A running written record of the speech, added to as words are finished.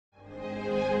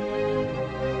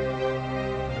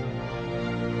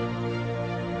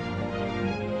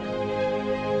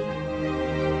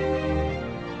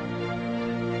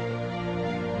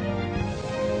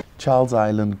Charles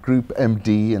Island, Group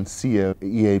MD and CEO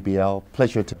EABL.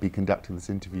 Pleasure to be conducting this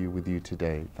interview with you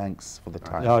today. Thanks for the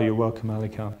time. Oh, you're welcome, Ali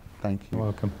Khan. Thank you. You're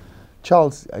welcome.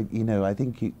 Charles, I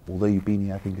think although you've been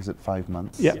here, I think is it 5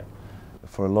 months? Yeah.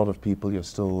 For a lot of people, you're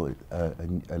still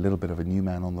a little bit of a new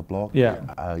man on the block.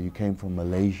 Yeah. You came from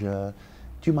Malaysia.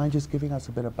 Do you mind just giving us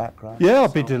a bit of background? Yeah,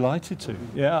 I'd be delighted to.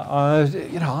 Yeah,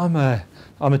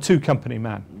 I'm a two-company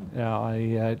man.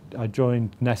 I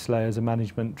joined Nestle as a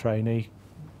management trainee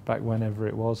back whenever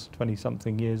it was,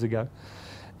 20-something years ago,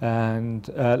 and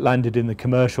landed in the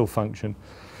commercial function.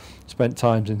 Spent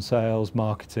times in sales,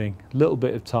 marketing, a little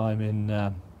bit of time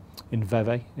in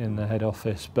Vevey, in the head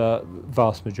office, but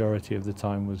vast majority of the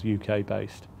time was UK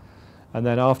based. And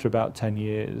then after about 10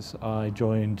 years, I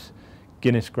joined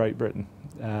Guinness Great Britain,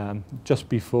 just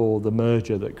before the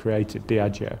merger that created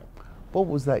Diageo. What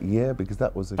was that year? Because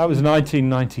that was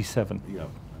 1997. Yeah.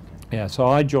 Yeah, so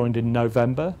I joined in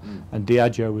November, and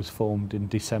Diageo was formed in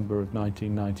December of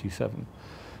 1997.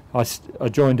 I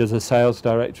joined as a sales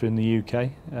director in the UK,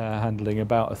 handling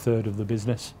about a third of the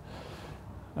business.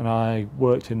 And I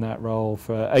worked in that role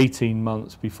for 18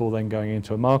 months before then going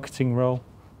into a marketing role,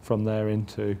 from there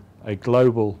into a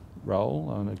global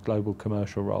role and a global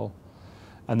commercial role.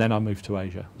 And then I moved to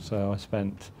Asia. So I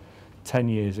spent 10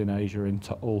 years in Asia in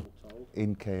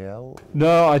KL?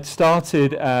 No, I'd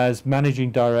started as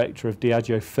managing director of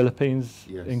Diageo Philippines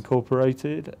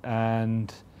Incorporated,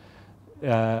 and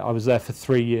I was there for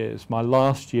 3 years. My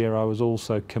last year I was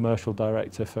also commercial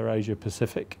director for Asia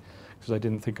Pacific, because I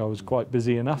didn't think I was quite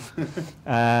busy enough.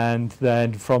 And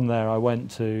then from there I went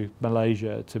to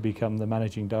Malaysia to become the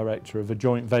managing director of a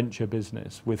joint venture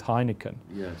business with Heineken,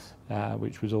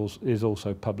 which is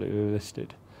also publicly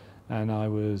listed. And I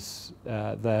was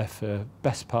there for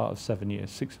best part of 7 years,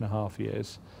 6.5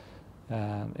 years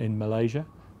in Malaysia,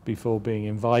 before being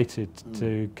invited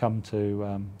to come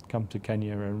to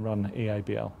Kenya and run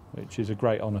EABL, which is a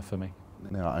great honour for me.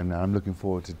 No, I'm looking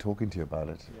forward to talking to you about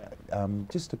it. Yeah.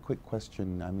 Just a quick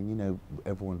question. I mean,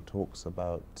 everyone talks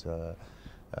about the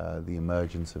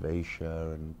emergence of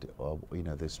Asia and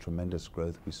this tremendous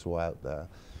growth we saw out there.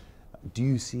 Do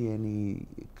you see any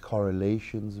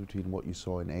correlations between what you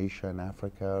saw in Asia and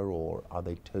Africa, or are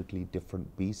they totally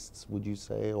different beasts, would you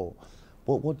say? Or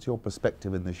what's your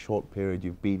perspective in the short period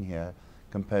you've been here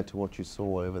compared to what you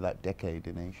saw over that decade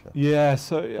in Asia? Yeah,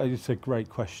 so it's a great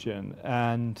question.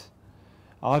 And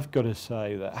I've got to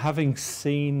say that having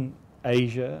seen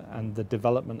Asia and the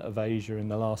development of Asia in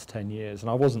the last 10 years, and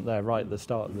I wasn't there right at the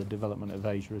start of the development of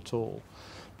Asia at all,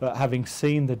 but having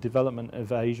seen the development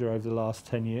of Asia over the last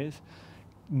 10 years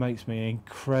makes me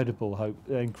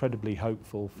incredibly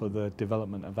hopeful for the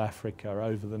development of Africa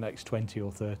over the next 20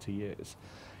 or 30 years.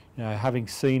 Having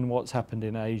seen what's happened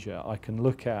in Asia, I can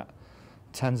look at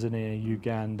Tanzania,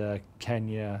 Uganda,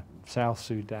 Kenya, South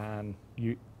Sudan.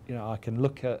 I can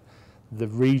look at the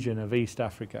region of East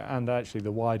Africa and actually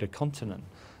the wider continent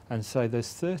and say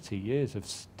there's 30 years of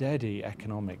steady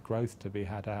economic growth to be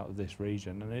had out of this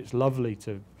region, and it's lovely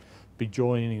to be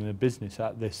joining the business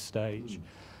at this stage.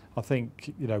 I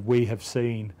think we have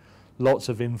seen lots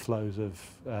of inflows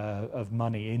of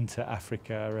money into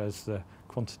Africa as the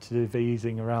quantitative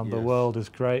easing around the world has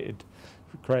created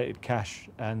cash,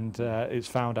 and it's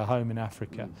found a home in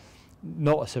Africa.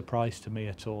 Not a surprise to me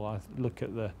at all. I look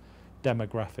at the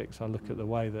demographics, I look at the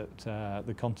way that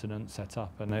the continent's set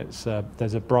up, and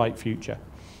there's a bright future.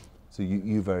 So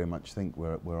you very much think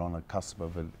we're on a cusp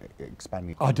of an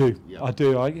expanding. I do. Yeah. I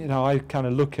do. I kind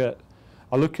of look at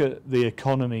the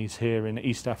economies here in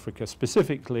East Africa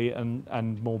specifically,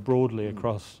 and more broadly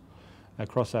across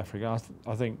Africa.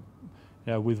 I think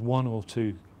with one or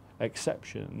two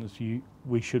exceptions,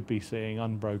 we should be seeing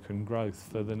unbroken growth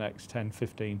for the next 10,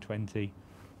 15, 20,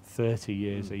 30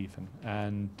 years even,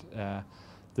 and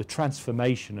the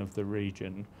transformation of the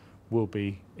region will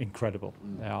be incredible.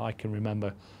 I can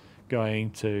remember going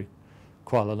to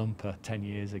Kuala Lumpur 10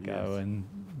 years ago, and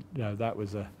that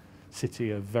was a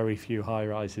city of very few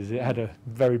high-rises. It had a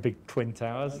very big twin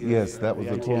towers. Yes, that was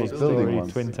the tallest building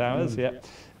once. Twin towers,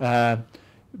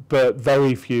 but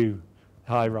very few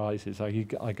high-rises.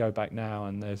 I go back now,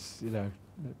 and there's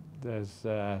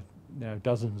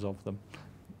dozens of them.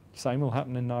 Same will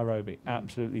happen in Nairobi,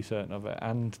 absolutely certain of it,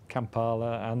 and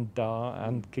Kampala, and Dar,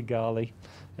 and Kigali.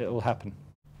 It will happen.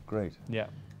 Great. Yeah.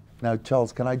 Now,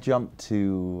 Charles, can I jump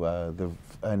to the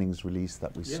earnings release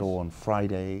that we saw on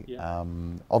Friday? Yeah.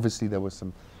 Obviously, there were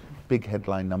some big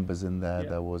headline numbers in there.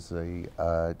 Yeah. There was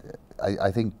I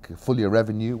think, full year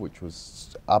revenue, which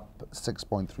was up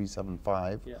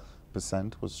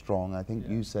 6.375%, was strong. I think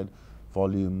you said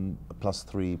volume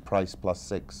 +3, price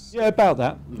 +6. Yeah, about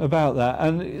that,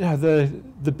 and you know,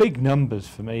 the big numbers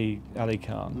for me, Ali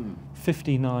Khan,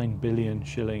 59 billion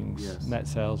shillings Yes. net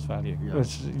sales value. Yeah.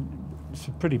 It's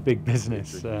a pretty big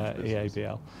business, It's a huge business.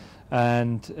 EABL,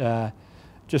 and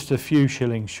just a few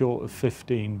shillings short of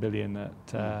 15 billion at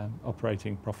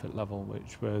operating profit level,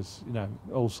 which was, you know,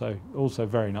 also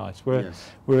very nice.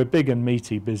 We're a big and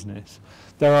meaty business.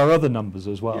 There are other numbers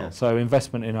as well. Yes. So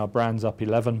investment in our brands up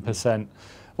 11%.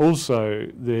 Also,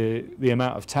 the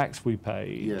amount of tax we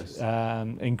paid Yes.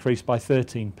 increased by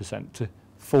 13% to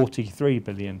 43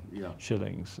 billion Yeah.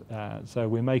 shillings. So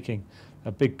we're making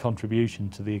a big contribution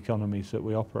to the economies that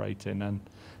we operate in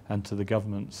and to the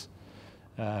government's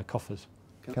coffers.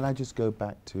 Can I just go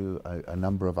back to a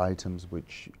number of items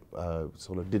which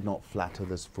sort of did not flatter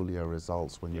this full year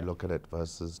results when you look at it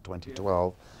versus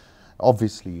 2012?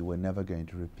 Obviously, you were never going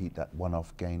to repeat that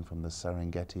one-off gain from the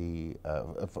Serengeti,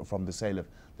 from the sale of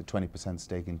the 20%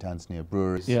 stake in Tanzania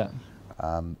breweries. Yeah.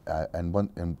 And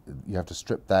you have to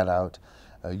strip that out.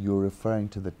 You're referring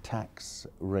to the tax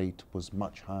rate was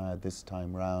much higher this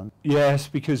time round. Yes,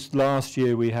 because last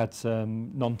year we had some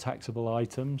non-taxable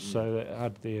items, so it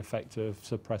had the effect of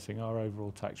suppressing our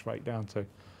overall tax rate down to,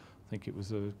 I think it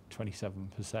was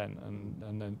 27%,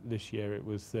 and then this year it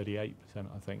was 38%,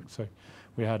 I think. So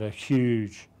we had a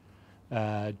huge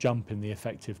jump in the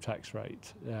effective tax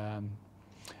rate,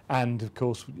 and of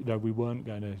course, you know, we weren't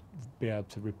going to be able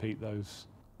to repeat those.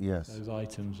 Yes. Those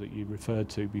items that you referred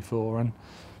to before,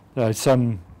 and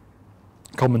some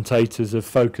commentators have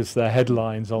focused their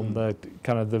headlines on the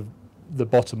kind of the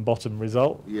bottom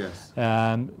result. Yes.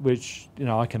 Which, you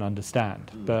know, I can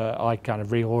understand, but I kind of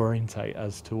reorientate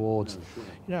as towards,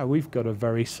 you know, we've got a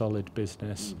very solid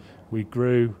business. We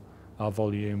grew our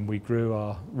volume, we grew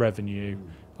our revenue,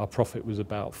 our profit was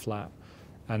about flat,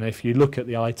 and if you look at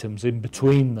the items in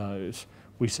between those,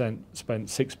 we spent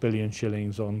 6 billion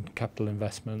shillings on capital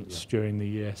investments during the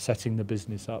year, setting the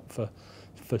business up for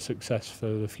success for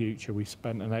the future. We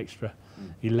spent an extra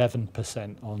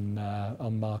 11%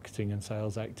 on marketing and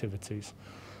sales activities.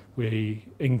 We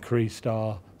increased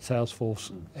our sales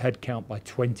force headcount by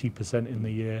 20% in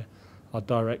the year, our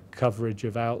direct coverage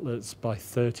of outlets by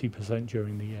 30%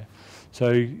 during the year. So,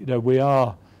 you know, we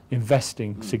are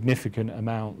investing significant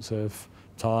amounts of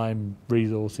time,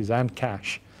 resources and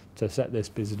cash to set this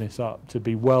business up to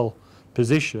be well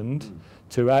positioned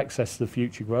to access the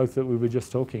future growth that we were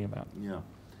just talking about. Yeah.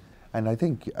 And I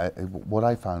think what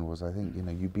I found was, I think, you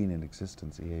know, you've been in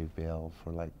existence, EABL,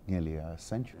 for like nearly a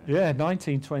century. Yeah,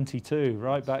 1922,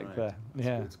 right back right. there.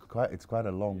 Yeah. It's quite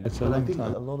a long. It's a long I think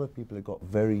time. a lot of people have got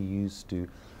very used to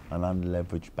an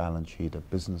unleveraged balance sheet, a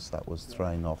business that was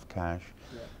throwing off cash.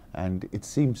 And it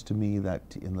seems to me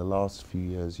that in the last few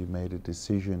years you've made a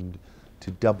decision to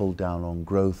double down on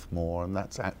growth more, and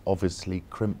that's obviously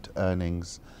crimped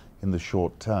earnings in the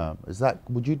short term.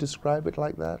 Would you describe it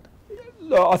like that?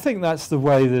 Look, I think that's the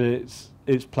way that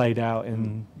it's played out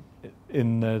in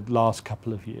the last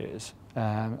couple of years.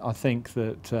 I think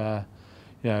that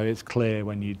you know, it's clear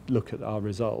when you look at our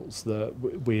results that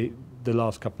the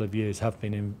last couple of years have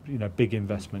been big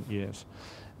investment years,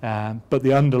 but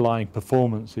the underlying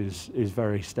performance is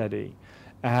very steady,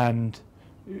 and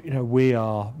you know, we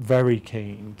are very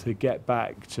keen to get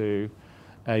back to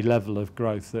a level of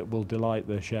growth that will delight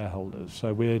the shareholders.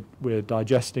 So we're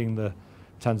digesting the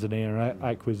Tanzania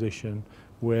acquisition.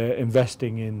 We're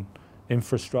investing in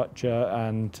infrastructure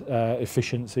and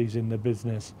efficiencies in the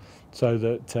business, so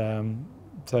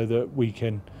that we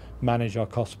can manage our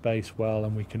cost base well,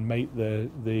 and we can meet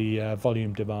the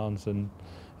volume demands and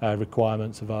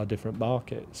requirements of our different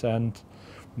markets. And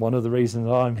one of the reasons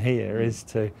I'm here is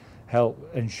to help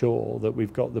ensure that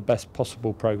we've got the best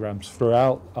possible programs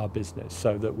throughout our business,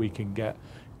 so that we can get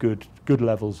good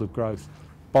levels of growth.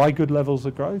 By good levels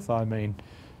of growth, I mean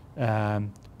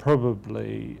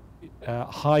probably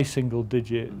high single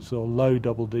digits or low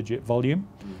double digit volume,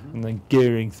 and then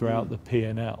gearing throughout the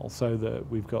P&L, so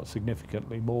that we've got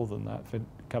significantly more than that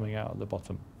coming out at the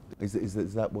bottom. Is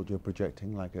that what you're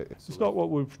projecting? It's not what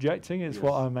we're projecting, it's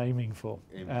what I'm aiming for.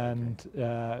 And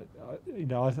you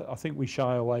know, I think we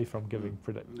shy away from giving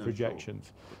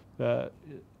projections. But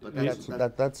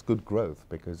that's good growth,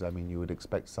 because I mean, you would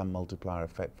expect some multiplier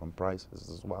effect from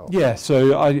prices as well. Yeah,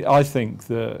 so I think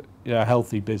that, you know, a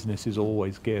healthy business is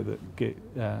always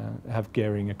have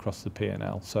gearing across the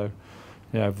P&L. So,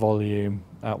 you know, volume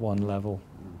at one level,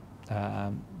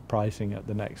 pricing at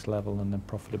the next level, and then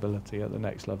profitability at the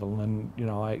next level. And you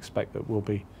know, I expect that we'll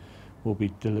be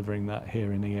delivering that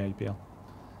here in EABL.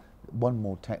 one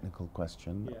more technical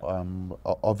question. Yeah.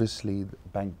 Obviously,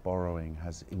 bank borrowing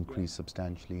has increased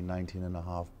substantially,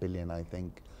 19.5 billion, I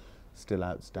think, still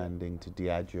outstanding to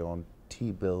Diageo on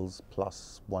T-bills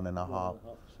plus 1.5%.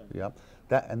 Yeah,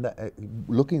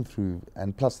 looking through,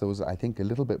 and plus there was, I think, a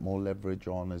little bit more leverage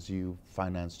on as you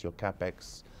financed your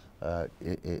capex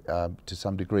to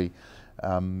some degree.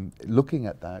 Looking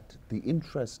at that, the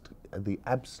interest, the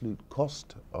absolute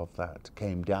cost of that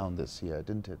came down this year,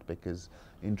 didn't it? Because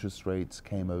interest rates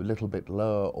came a little bit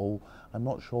lower, or I'm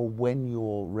not sure when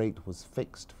your rate was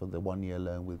fixed for the 1-year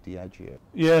loan with Diageo.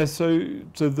 Yeah, so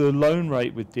the loan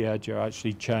rate with Diageo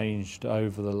actually changed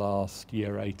over the last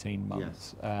year, 18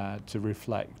 months, to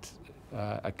reflect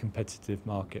a competitive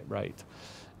market rate.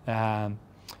 And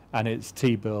it's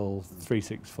T-bill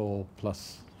 364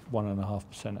 plus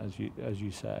 1.5%, as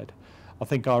you said. I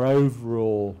think our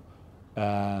overall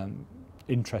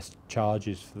interest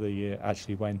charges for the year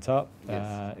actually went up.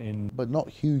 But not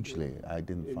hugely, I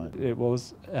didn't find. It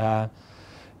was.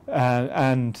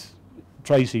 And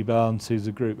Tracy Barnes, who's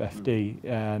a group FD,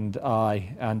 and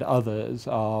I and others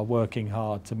are working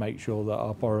hard to make sure that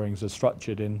our borrowings are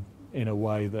structured in a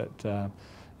way that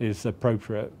is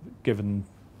appropriate given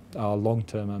our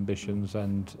long-term ambitions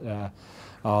and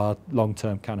our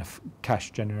long-term kind of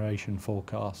cash generation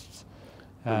forecasts.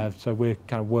 So we're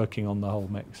kind of working on the whole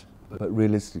mix. But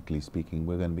realistically speaking,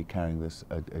 we're going to be carrying this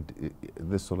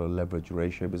this sort of leverage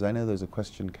ratio, because I know there's a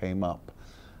question came up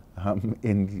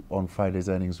on Friday's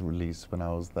earnings release when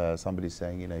I was there. Somebody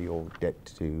saying, you know, your debt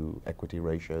to equity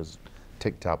ratios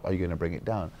ticked up. Are you going to bring it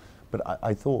down? But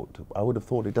I would have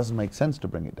thought it doesn't make sense to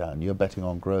bring it down. You're betting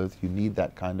on growth. You need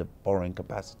that kind of borrowing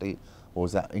capacity, or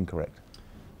is that incorrect?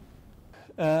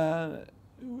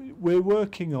 We're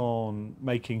working on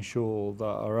making sure that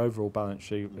our overall balance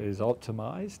sheet is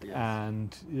optimised,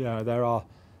 and you know there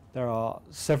are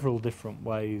several different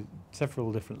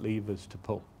levers to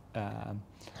pull.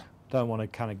 Don't want to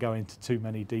kind of go into too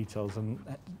many details and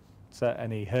set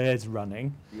any hairs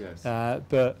running.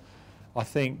 But I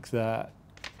think that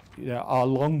our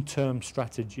long-term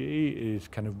strategy is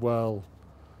kind of well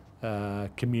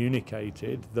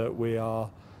communicated, that we are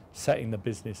setting the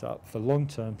business up for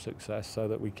long-term success so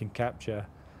that we can capture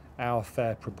our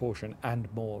fair proportion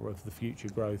and more of the future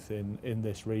growth in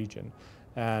this region.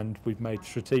 And we've made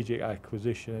strategic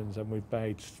acquisitions and we've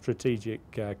made strategic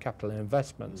capital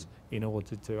investments in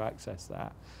order to access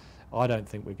that. I don't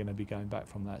think we're going to be going back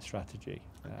from that strategy.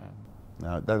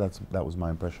 Now, that was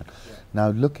my impression. Now,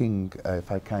 looking, if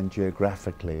I can,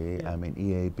 geographically, I mean,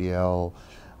 EABL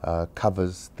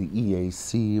covers the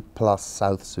EAC plus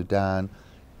South Sudan,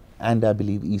 and I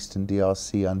believe Eastern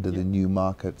DRC under the new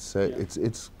markets. So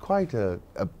it's quite a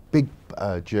big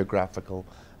geographical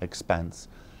expanse.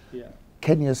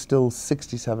 Kenya is still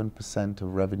 67%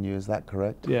 of revenue, is that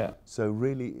correct? Yeah. So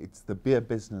really it's the beer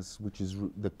business which is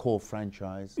the core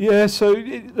franchise. Yeah, so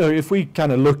if we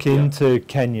kind of look into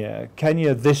Kenya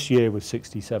this year was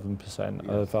 67%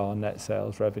 of our net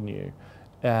sales revenue.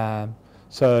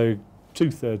 So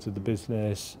 2/3 of the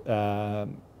business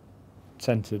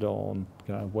centred on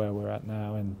where we're at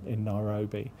now in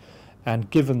Nairobi. And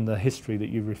given the history that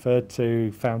you referred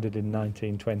to, founded in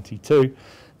 1922,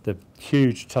 the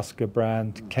huge Tusker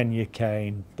brand, Kenya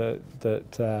Cane, that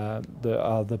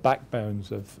are the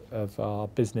backbones of our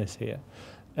business here.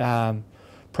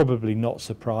 Probably not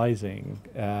surprising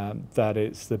that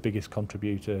it's the biggest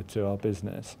contributor to our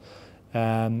business.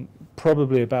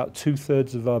 Probably about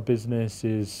 2/3 of our business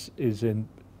is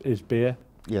beer.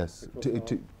 Yes,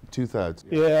 2/3.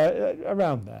 Yeah,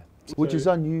 around there. Which is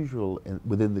unusual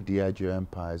within the Diageo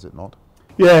empire, is it not?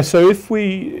 Yeah, so if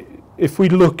we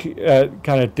look at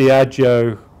kind of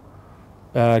Diageo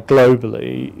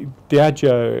globally,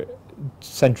 Diageo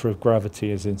centre of gravity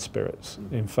is in spirits.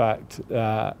 In fact,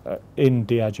 in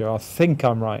Diageo, I think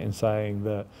I'm right in saying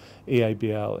that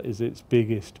EABL is its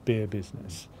biggest beer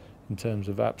business in terms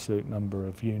of absolute number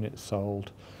of units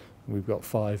sold. We've got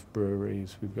 5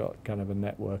 breweries. We've got kind of a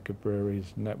network of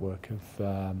breweries, network of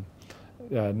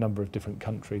a number of different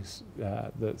countries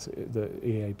that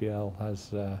EABL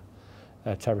has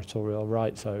territorial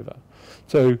rights over.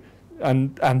 So,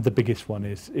 and the biggest one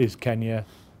is Kenya.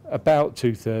 About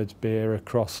 2/3 beer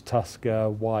across Tusker,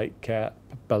 Whitecap,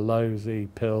 Balozi,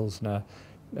 Pilsner,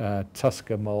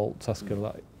 Tusker Malt,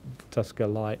 Tusker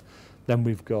Light. Then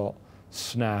we've got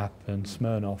Snap and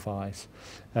Smirnoff Ice.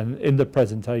 And in the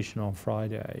presentation on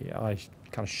Friday, I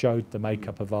kind of showed the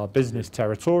makeup of our business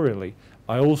territorially.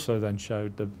 I also then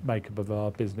showed the makeup of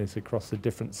our business across the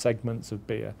different segments of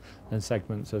beer and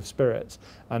segments of spirits.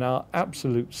 And our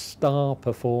absolute star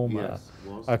performer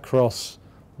across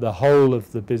the whole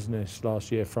of the business last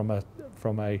year from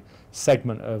from a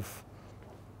segment of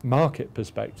market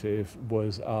perspective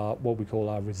was what we call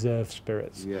our reserve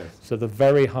spirits. Yes. So the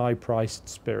very high priced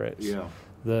spirits, Yeah.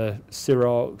 the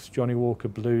Cirocs, Johnny Walker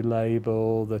Blue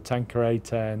Label, the Tanqueray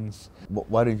 10s.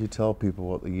 Why don't you tell people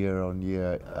what the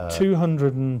year-on-year...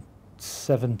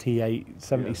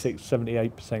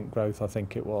 78% growth, I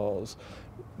think it was.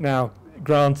 Now,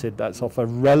 granted, that's off a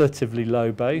relatively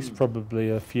low base,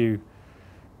 probably a few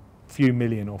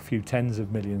million or few tens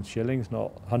of millions shillings,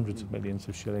 not hundreds of millions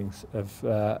of shillings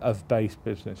of base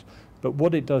business. But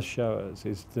what it does show us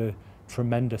is the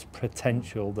tremendous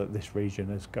potential that this region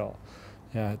has got.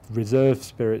 Reserve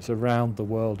spirits around the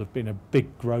world have been a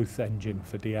big growth engine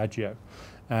for Diageo,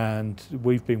 and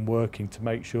we've been working to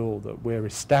make sure that we're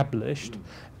established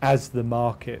as the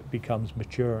market becomes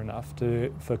mature enough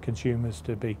for consumers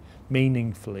to be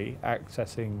meaningfully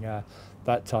accessing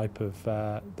that type of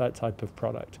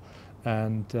product.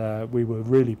 And we were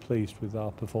really pleased with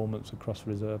our performance across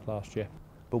Reserve last year.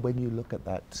 But when you look at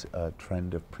that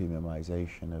trend of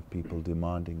premiumization, of people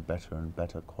demanding better and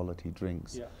better quality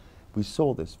drinks, we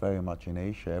saw this very much in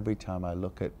Asia. Every time I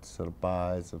look at sort of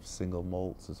buyers of single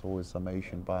malts, there's always some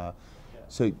Asian buyer.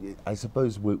 So I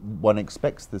suppose one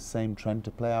expects the same trend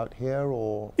to play out here,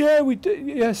 or? Yeah, we do.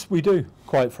 Yes, we do,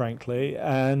 quite frankly.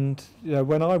 And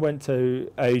when I went to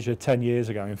Asia 10 years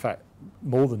ago, in fact,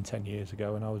 more than 10 years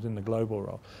ago, when I was in the global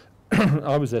role,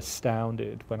 I was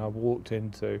astounded when I walked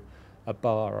into a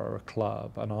bar or a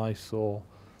club and I saw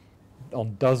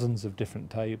on dozens of different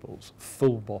tables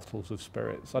full bottles of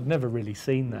spirits. I'd never really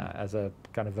seen that as a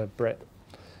kind of a Brit,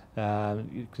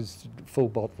 because full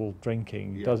bottle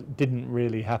drinking didn't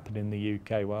really happen in the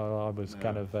UK while I was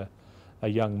kind of a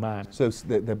young man. So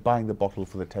they're buying the bottle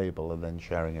for the table and then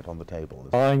sharing it on the table?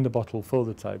 Buying the bottle for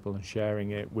the table and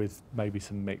sharing it with maybe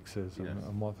some mixers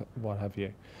and what have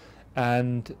you.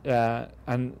 And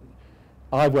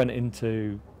I went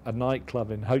into a nightclub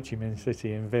in Ho Chi Minh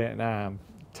City in Vietnam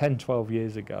 10, 12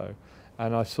 years ago,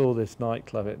 and I saw this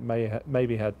nightclub. It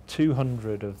maybe had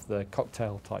 200 of the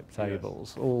cocktail type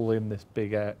tables, all in this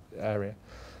big area,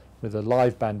 with a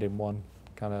live band in one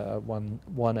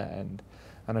end,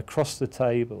 and across the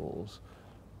tables,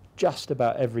 just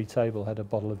about every table had a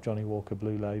bottle of Johnny Walker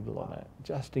Blue Label on it.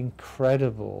 Just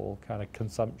incredible kind of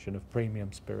consumption of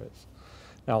premium spirits.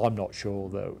 Now, I'm not sure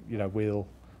that we'll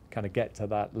kind of get to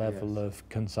that level of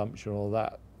consumption or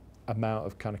that amount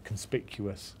of kind of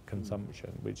conspicuous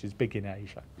consumption, which is big in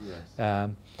Asia.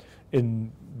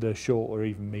 In the short or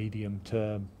even medium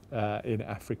term in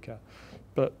Africa.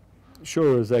 But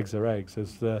sure as eggs are eggs,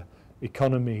 as the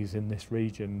economies in this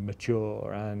region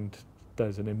mature and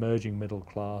there's an emerging middle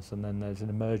class, and then there's an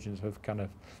emergence of kind of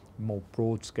more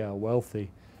broad scale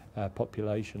wealthy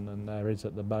population than there is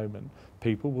at the moment,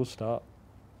 people will start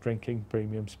drinking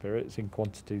premium spirits in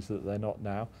quantities that they're not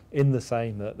now, in the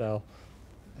same that they'll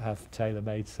have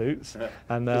tailor-made suits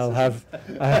and they'll have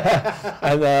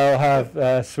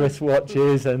Swiss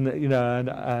watches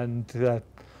and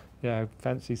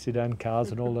fancy sedan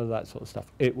cars and all of that sort of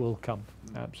stuff. It will come,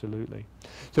 absolutely.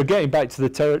 So getting back to the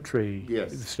territory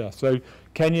stuff. So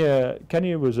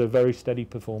Kenya was a very steady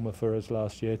performer for us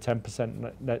last year,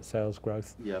 10% net sales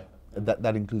growth.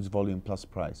 That includes volume plus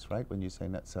price, right, when you say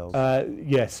net sales?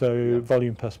 Yes,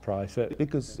 volume plus price.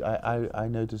 Because I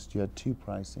noticed you had 2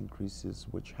 price increases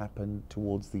which happened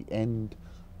towards the end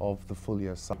of the full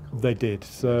year cycle. They did.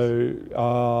 So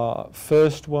our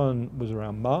first one was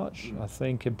around March, I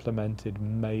think, implemented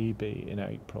maybe in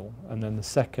April. And then the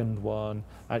second one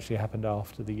actually happened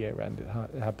after the year end.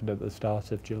 It happened at the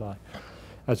start of July.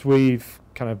 As we've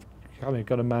kind of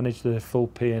got to manage the full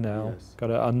P&L, got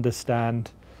to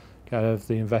understand kind of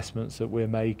the investments that we're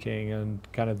making and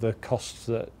kind of the costs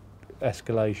that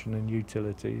escalation and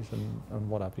utilities and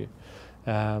what have you.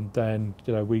 Then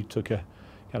we took a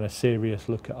kind of serious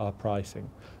look at our pricing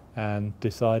and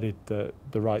decided that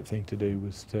the right thing to do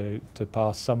was to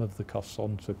pass some of the costs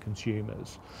on to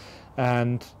consumers.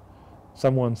 And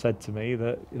someone said to me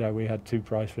that we had 2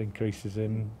 price increases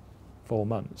in 4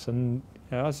 months, and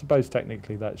I suppose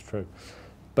technically that's true.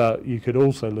 But you could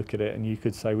also look at it and you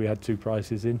could say we had 2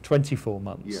 prices in 24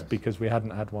 months because we hadn't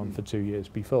had one for 2 years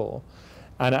before.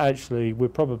 And actually, we're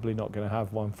probably not going to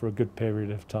have one for a good period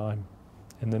of time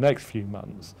in the next few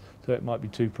months. So it might be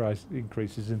 2 price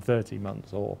increases in 30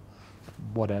 months or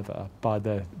whatever by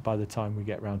the time we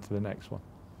get round to the next one.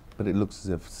 But it looks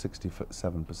as if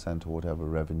 67% or whatever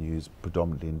revenues,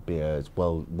 predominantly in beer, is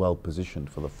well positioned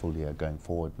for the full year going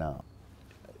forward now.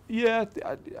 Yeah,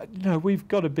 we've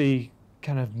got to be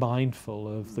kind of mindful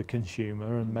of the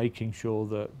consumer and making sure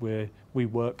that we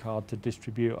work hard to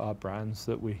distribute our brands,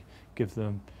 that we give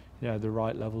them the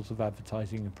right levels of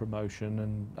advertising and promotion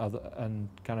and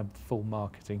kind of full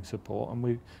marketing support, and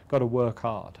we've got to work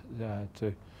hard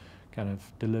to kind of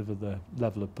deliver the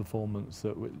level of performance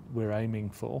that we're aiming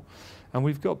for. And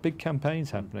we've got big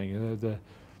campaigns happening.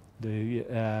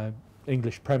 The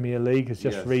English Premier League has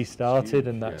just restarted,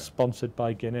 and that's sponsored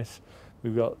by Guinness.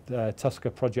 We've got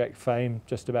Tusker Project Fame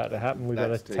just about to happen. We've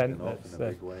got a tent that's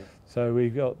there. So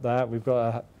we've got that. We've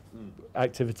got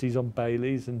activities on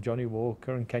Bailey's and Johnny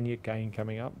Walker and Kenya Kane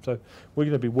coming up. So we're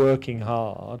going to be working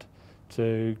hard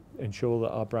to ensure that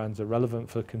our brands are relevant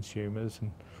for consumers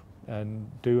and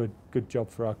do a good job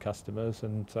for our customers,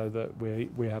 and so that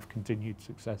we have continued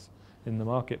success in the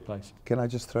marketplace. Can I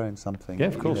just throw in something? Yeah,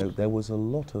 of course. There was a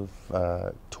lot of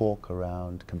talk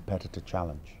around competitor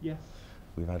challenge. Yes.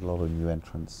 We've had a lot of new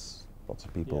entrants, lots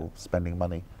of people spending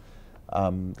money.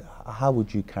 How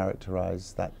would you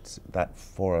characterize that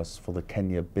for us, for the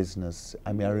Kenya business?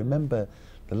 I mean, I remember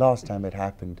the last time it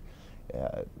happened,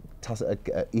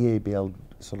 EABL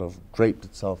sort of draped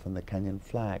itself in the Kenyan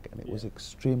flag, and it was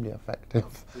extremely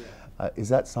effective. Is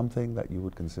that something that you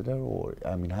would consider, or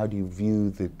I mean, how do you view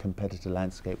the competitor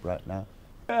landscape right now?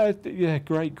 Yeah,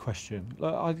 great question.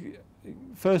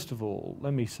 First of all,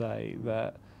 let me say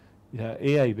that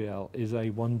EABL is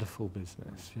a wonderful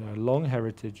business. Long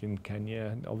heritage in Kenya,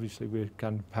 and obviously we're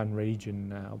kind of pan-region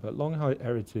now, but long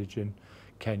heritage in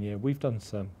Kenya. We've done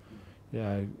some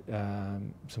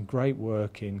great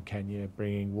work in Kenya,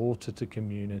 bringing water to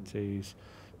communities,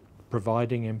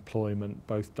 providing employment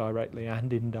both directly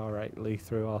and indirectly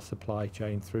through our supply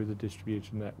chain, through the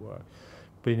distribution network.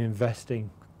 Been investing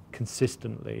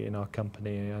consistently in our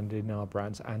company and in our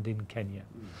brands and in Kenya.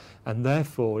 And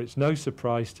therefore it's no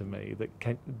surprise to me that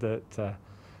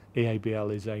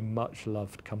EABL is a much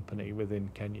loved company within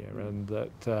Kenya, and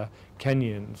that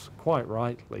Kenyans quite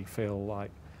rightly feel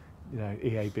like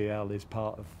EABL is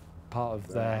part of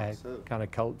their kind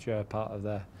of culture, part of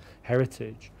their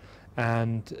heritage,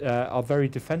 and are very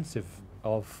defensive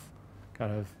of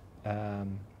kind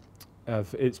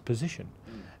of its position.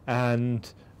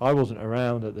 And I wasn't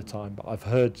around at the time, but I've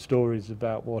heard stories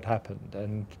about what happened.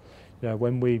 And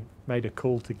when we made a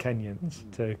call to Kenyans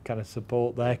to kind of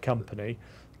support their company,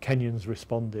 Kenyans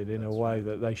responded in a way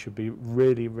that they should be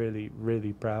really, really,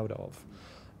 really proud of.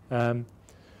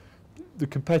 The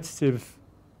competitive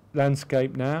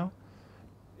landscape now,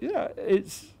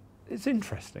 it's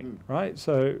interesting, right?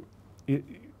 So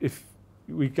if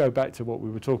we go back to what we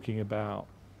were talking about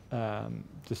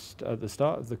just at the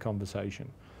start of the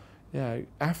conversation,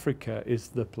 Africa is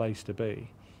the place to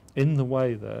be, in the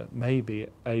way that maybe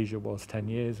Asia was 10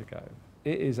 years ago.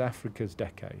 It is Africa's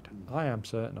decade. I am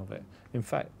certain of it. In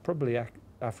fact, probably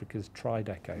Africa's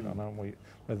tri-decade. I don't know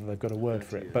whether they've got a word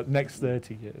for it, but next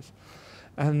 30 years.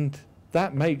 And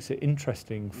that makes it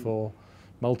interesting for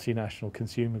multinational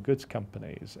consumer goods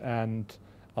companies. And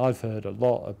I've heard a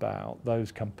lot about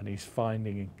those companies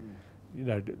finding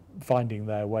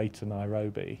their way to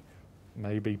Nairobi.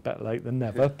 Maybe better late than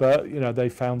never, but they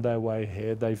found their way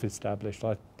here. They've established.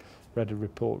 I read a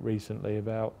report recently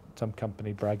about some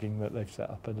company bragging that they've set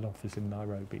up an office in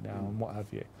Nairobi now, and what have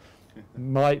you.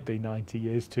 Might be 90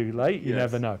 years too late. You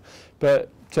never know. But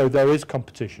so there is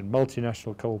competition,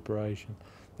 multinational corporation.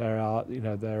 There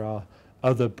are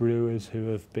other brewers who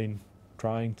have been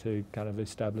trying to kind of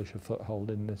establish a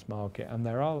foothold in this market, and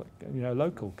there are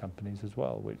local companies as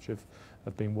well which have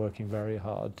been working very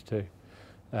hard to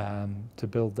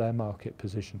build their market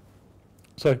position.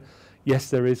 So yes,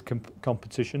 there is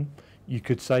competition. You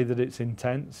could say that it's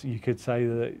intense. You could say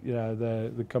that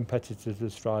the competitors are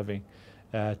striving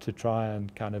to try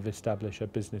and kind of establish a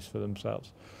business for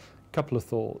themselves. A couple of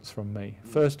thoughts from me.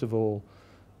 First of all,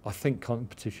 I think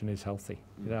competition is healthy.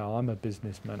 I'm a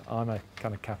businessman. I'm a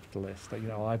kind of capitalist.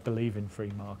 I believe in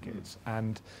free markets,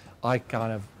 and I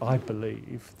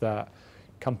believe that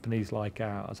companies like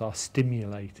ours are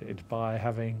stimulated by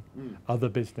having other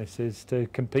businesses to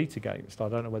compete against. I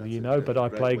don't know whether you know, but I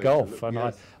play golf, and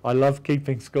I love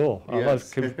keeping score. I love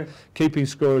keeping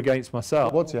score against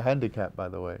myself. What's your handicap, by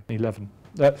the way? 11.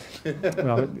 I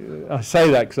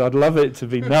say that because I'd love it to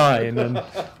be 9, and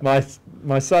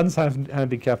my son's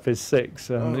handicap is 6,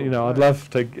 and I'd love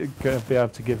to be able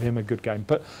to give him a good game.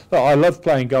 But look, I love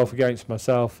playing golf against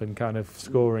myself and kind of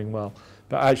scoring well.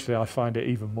 But actually, I find it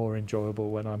even more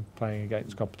enjoyable when I'm playing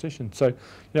against competition. So,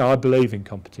 I believe in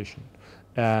competition.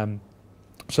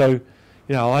 So,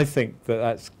 I think that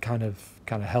that's kind of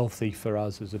healthy for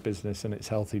us as a business, and it's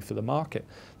healthy for the market.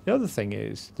 The other thing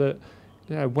is that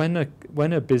when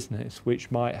a business which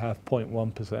might have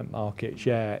 0.1% market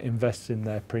share invests in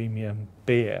their premium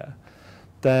beer,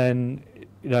 then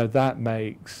that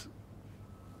makes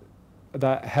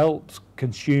that helps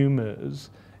consumers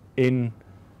in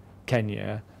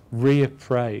Kenya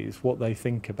reappraise what they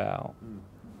think about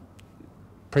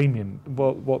premium,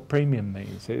 what premium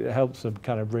means. It helps them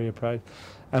kind of reappraise.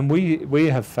 And we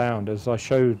have found, as I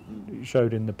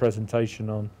showed in the presentation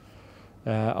on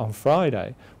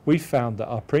Friday, we found that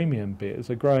our premium beers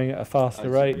are growing at a faster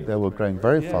rate. They were growing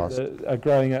very fast. Are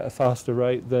growing at a faster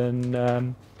rate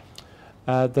than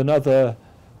other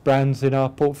brands in our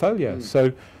portfolio.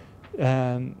 So,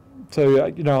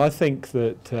 you know, I think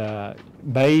that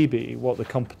maybe what the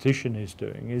competition is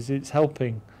doing is it's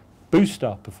helping boost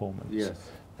our performance. Yes.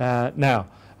 Now,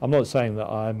 I'm not saying that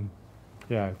I'm,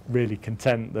 you know, really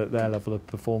content that their level of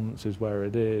performance is where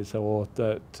it is, or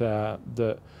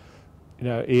that you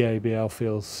know, EABL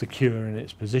feels secure in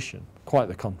its position. Quite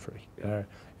the contrary.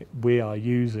 We are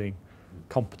using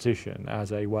competition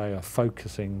as a way of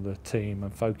focusing the team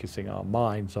and focusing our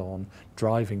minds on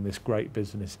driving this great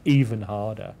business even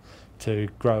harder to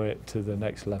grow it to the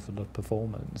next level of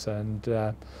performance. And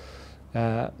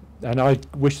I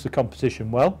wish the competition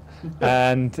well,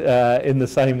 and in the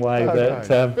same way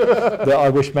that I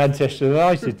wish Manchester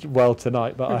United well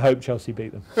tonight, but I hope Chelsea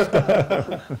beat them.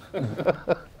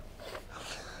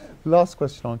 Last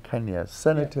question on Kenya.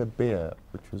 Senator Beer,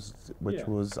 which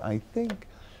was, I think,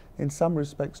 in some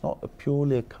respects, not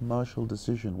purely a commercial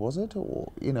decision, was it?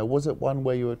 Or, you know, was it one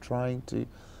where you were trying to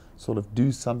sort of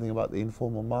do something about the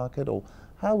informal market? Or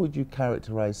how would you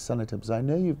characterize Senator? Because I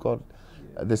know you've got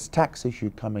this tax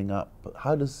issue coming up. But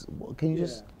how does, can you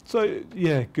just... So,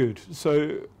 yeah, good.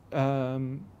 So,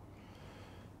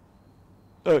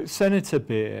 Senator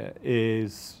Beer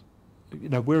is, you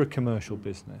know, we're a commercial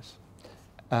business.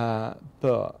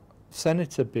 But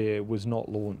Senator Beer was not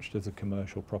launched as a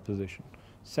commercial proposition.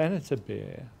 Senator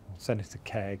Beer, Senator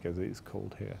Keg as it's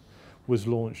called here, was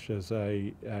launched as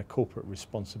a corporate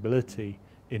responsibility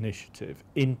initiative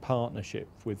in partnership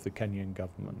with the Kenyan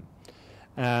government.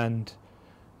 And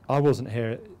I wasn't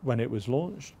here when it was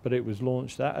launched, but it was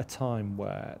launched at a time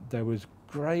where there was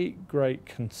great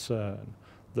concern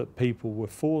that people were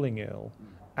falling ill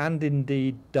and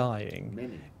indeed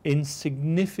dying in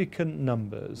significant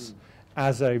numbers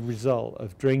as a result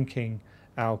of drinking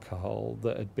alcohol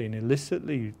that had been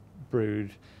illicitly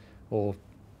brewed or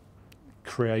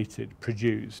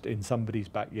produced in somebody's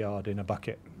backyard in a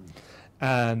bucket.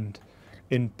 And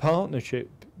in partnership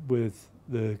with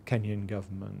the Kenyan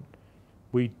government,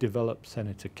 we developed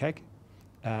Senator Keg.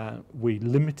 We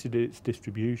limited its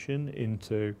distribution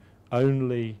into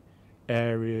only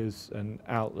areas and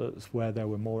outlets where there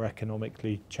were more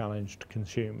economically challenged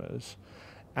consumers,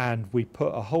 and we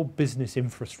put a whole business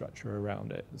infrastructure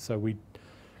around it. So we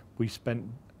spent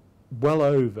well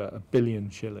over £1 billion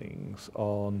shillings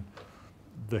on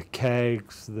the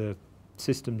kegs, the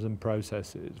systems and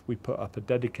processes. We put up a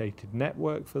dedicated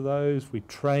network for those. We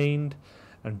trained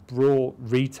and brought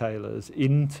retailers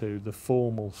into the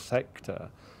formal sector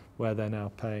where they're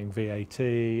now paying VAT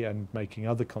and making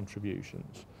other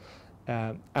contributions.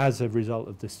 As a result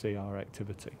of this CR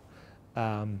activity.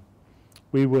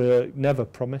 We were never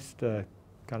promised a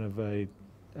kind of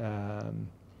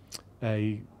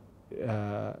a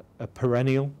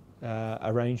perennial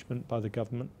arrangement by the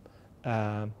government,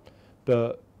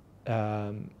 but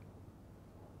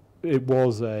it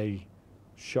was a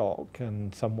shock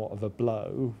and somewhat of a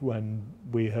blow when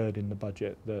we heard in the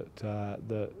budget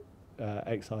that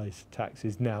excise tax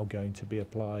is now going to be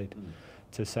applied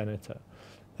to Senator.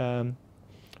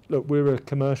 Look, we're a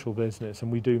commercial business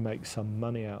and we do make some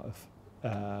money out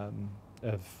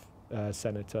of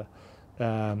Senator,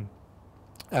 and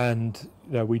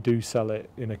you know, we do sell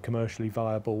it in a commercially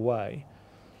viable way.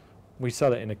 We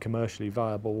sell it in a commercially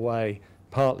viable way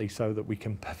partly so that we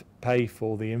can pay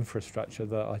for the infrastructure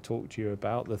that I talked to you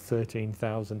about, the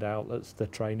 13,000 outlets, the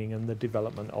training and the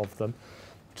development of them,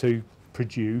 to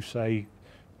produce a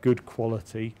good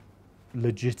quality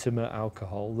legitimate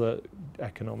alcohol that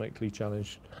economically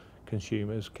challenged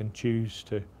consumers can choose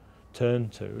to turn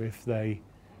to if they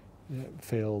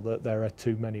feel that there are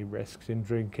too many risks in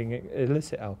drinking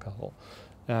illicit alcohol.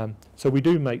 So we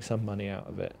do make some money out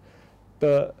of it,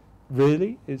 but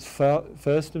really it's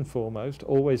first and foremost,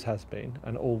 always has been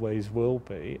and always will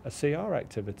be, a CR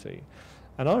activity.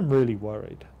 And I'm really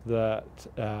worried that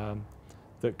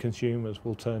that consumers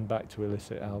will turn back to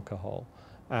illicit alcohol,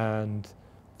 and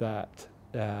that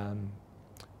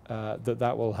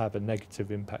that will have a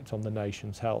negative impact on the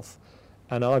nation's health.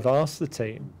 And I've asked the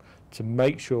team to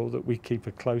make sure that we keep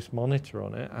a close monitor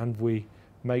on it, and we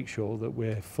make sure that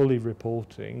we're fully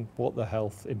reporting what the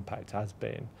health impact has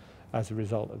been as a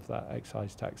result of that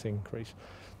excise tax increase.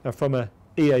 Now, from a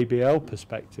EABL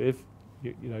perspective,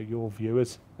 your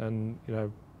viewers and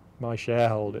my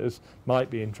shareholders might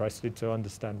be interested to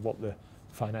understand what the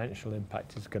financial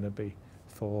impact is going to be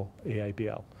for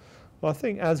EABL. Well, I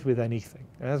think as with anything,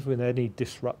 as with any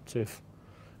disruptive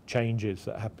changes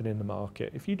that happen in the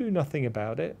market, if you do nothing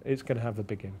about it, it's going to have a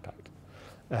big impact.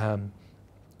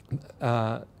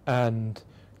 And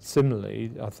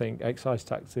similarly, I think excise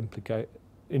tax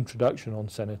introduction on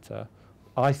Senator,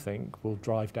 I think, will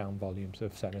drive down volumes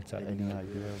of Senator. Any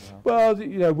idea about? Well,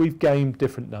 we've gained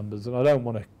different numbers, and I don't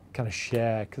want to kind of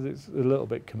share because it's a little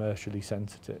bit commercially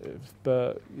sensitive.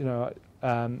 But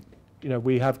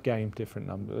we have gained different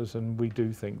numbers, and we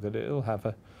do think that it'll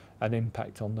have an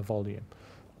impact on the volume.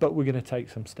 But we're going to take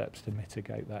some steps to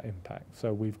mitigate that impact.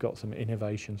 So we've got some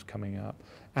innovations coming up.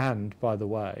 And by the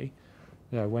way,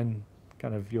 when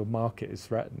kind of your market is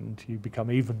threatened, you become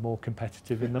even more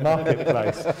competitive in the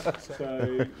marketplace.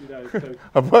 So,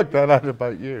 I've worked that out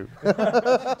about you.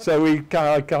 So we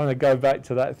kind of go back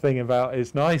to that thing about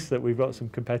it's nice that we've got some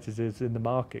competitors in the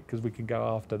market because we can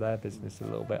go after their business a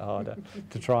little bit harder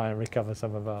to try and recover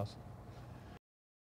some of ours.